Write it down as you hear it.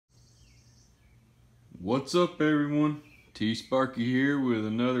What's up everyone? T-Sparky here with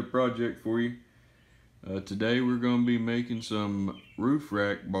another project for you. Today we're going to be making some roof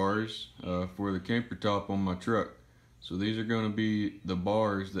rack bars for the camper top on my truck. So these are going to be the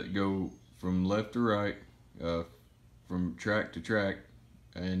bars that go from left to right, from track to track,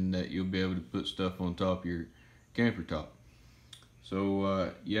 and that you'll be able to put stuff on top of your camper top.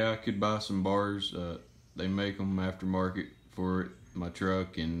 So yeah, I could buy some bars. They make them aftermarket for my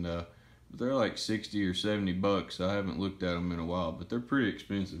truck, and they're like 60 or 70 bucks. I haven't looked at them in a while, but they're pretty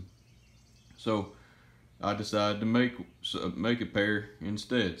expensive. So I decided to make a pair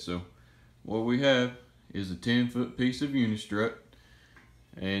instead. So what we have is a 10-foot piece of unistrut,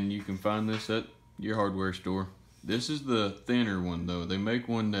 and you can find this at your hardware store. This is the thinner one though. They make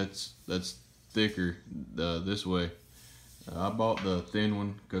one that's thicker this way. I bought the thin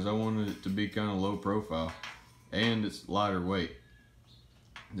one because I wanted it to be kind of low profile, and it's lighter weight.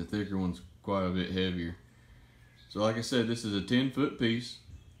 The thicker one's quite a bit heavier. So like I said, this is a 10-foot piece.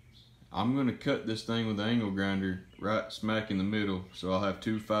 I'm going to cut this thing with an angle grinder right smack in the middle, so I'll have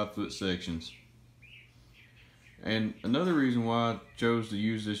two 5-foot sections. And another reason why I chose to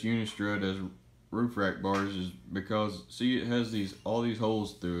use this unistrut as roof rack bars is because, see, it has all these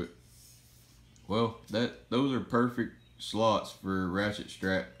holes through it. Well, those are perfect slots for ratchet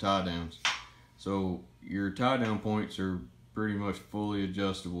strap tie downs. So your tie down points are pretty much fully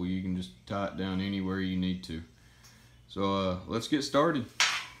adjustable. You can just tie it down anywhere you need to. So let's get started.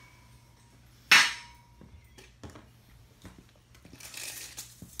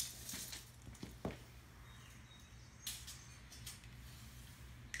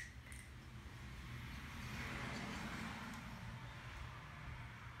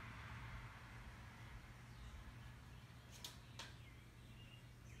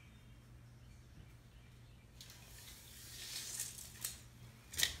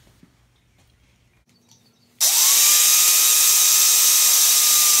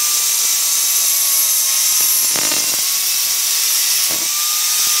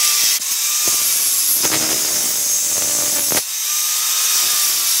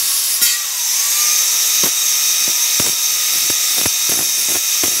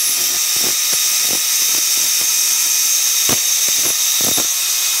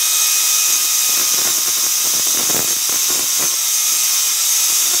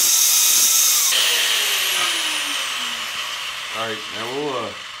 Alright,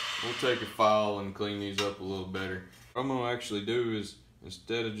 now we'll take a file and clean these up a little better. What I'm going to actually do is,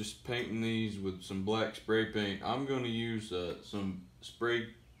 instead of just painting these with some black spray paint, I'm going to use some spray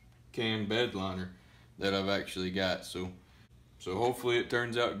can bed liner that I've actually got. So hopefully it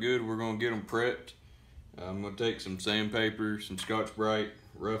turns out good. We're going to get them prepped. I'm going to take some sandpaper, some Scotch-Brite,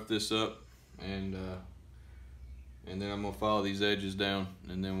 rough this up, and then I'm going to file these edges down,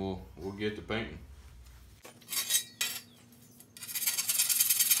 and then we'll get to painting.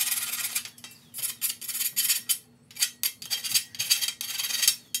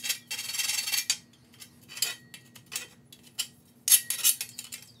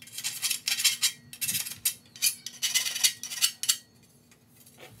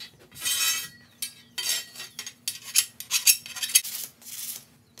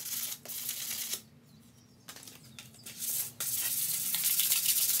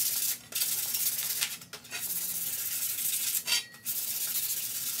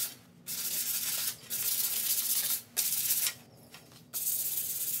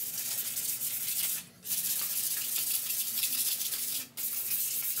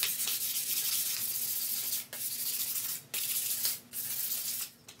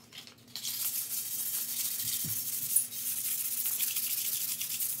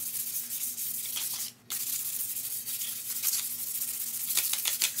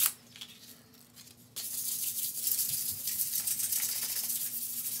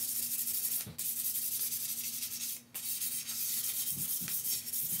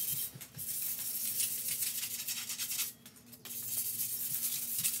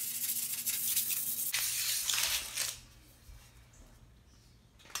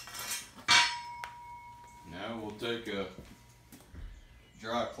 We'll take a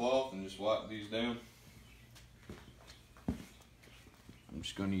dry cloth and just wipe these down. I'm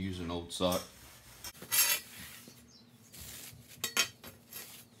just going to use an old sock.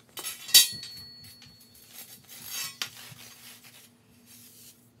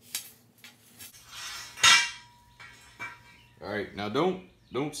 Alright, now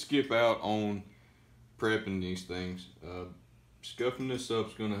don't skip out on prepping these things. Scuffing this up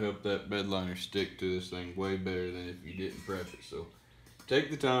is going to help that bed liner stick to this thing way better than if you didn't prep it. So take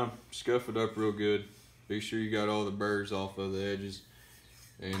the time, scuff it up real good. Be sure you got all the burrs off of the edges,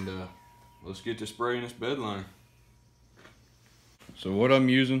 and let's get to spraying this bed liner. So what I'm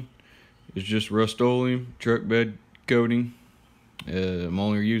using is just Rust-Oleum truck bed coating. I'm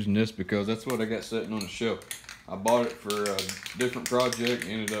only using this because that's what I got sitting on the shelf. I bought it for a different project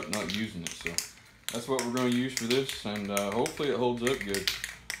and ended up not using it. So that's what we're going to use for this, and hopefully it holds up good.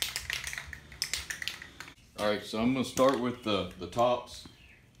 Alright, so I'm going to start with the tops.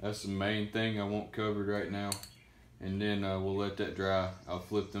 That's the main thing I want covered right now. And then we'll let that dry. I'll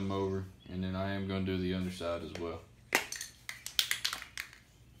flip them over, and then I am going to do the underside as well.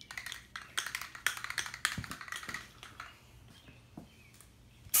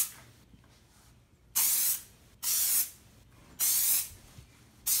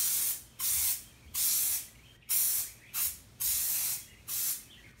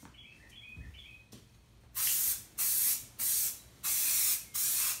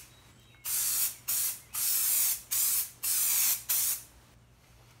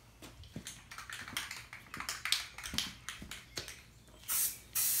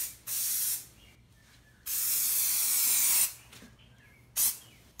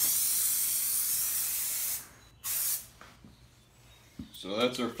 So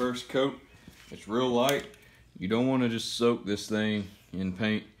that's our first coat. It's real light. You don't want to just soak this thing in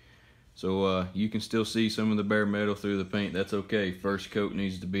paint. So you can still see some of the bare metal through the paint. That's okay. First coat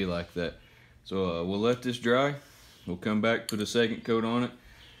needs to be like that. So we'll let this dry. We'll come back, put a second coat on it,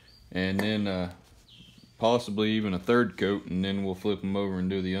 and then possibly even a third coat, and then we'll flip them over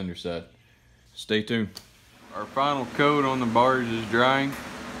and do the underside. Stay tuned. Our final coat on the bars is drying.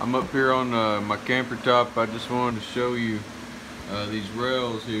 I'm up here on my camper top. I just wanted to show you these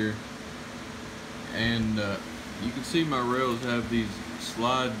rails here, and you can see my rails have these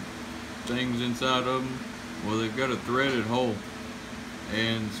slide things inside of them. Well, they've got a threaded hole,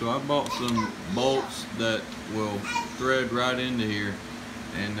 and so I bought some bolts that will thread right into here,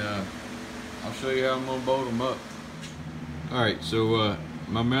 and I'll show you how I'm gonna bolt them up. Alright, so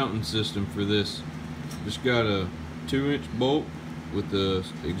my mounting system for this, just got a 2-inch bolt with the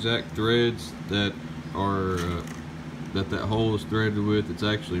exact threads that are that hole is threaded with. It's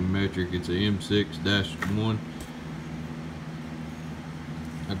actually metric. It's a M6-1.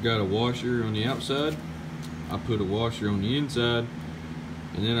 I've got a washer on the outside. I put a washer on the inside,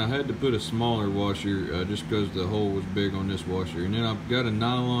 and then I had to put a smaller washer just because the hole was big on this washer. And then I've got a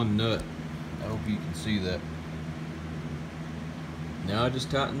nylon nut. I hope you can see that. Now I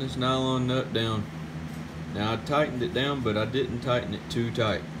just tightened this nylon nut down. Now I tightened it down, but I didn't tighten it too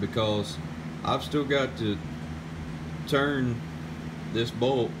tight because I've still got to turn this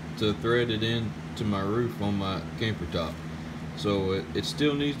bolt to thread it in to my roof on my camper top. So it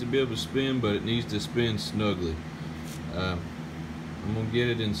still needs to be able to spin, but it needs to spin snugly. I'm gonna get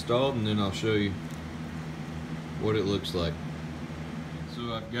it installed, and then I'll show you what it looks like.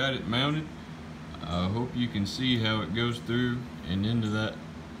 So I've got it mounted. I hope you can see how it goes through and into that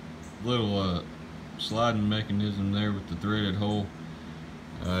little sliding mechanism there with the threaded hole.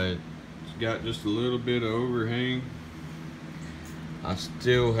 It's got just a little bit of overhang. I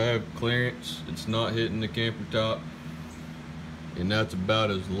still have clearance. It's not hitting the camper top, and that's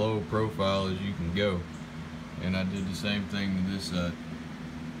about as low profile as you can go. And I did the same thing to this side,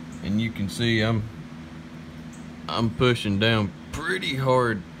 and you can see I'm pushing down pretty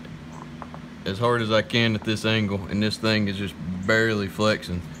hard, as hard as I can at this angle, and this thing is just barely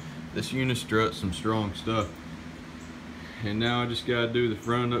flexing. This unistrut's some strong stuff. And now I just gotta do the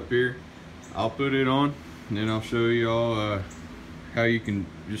front up here. I'll put it on, and then I'll show you all how you can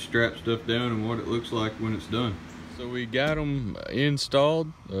just strap stuff down and what it looks like when it's done. So we got them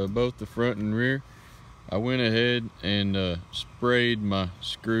installed, both the front and rear. I went ahead and sprayed my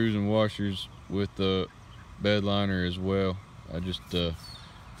screws and washers with the bed liner as well. I just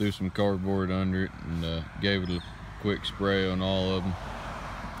threw some cardboard under it and gave it a quick spray on all of them.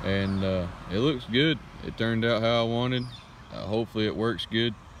 And it looks good. It turned out how I wanted. Hopefully it works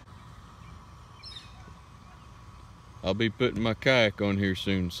good. I'll be putting my kayak on here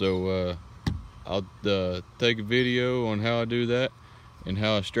soon, so I'll take a video on how I do that and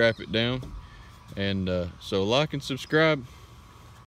how I strap it down. And so like and subscribe.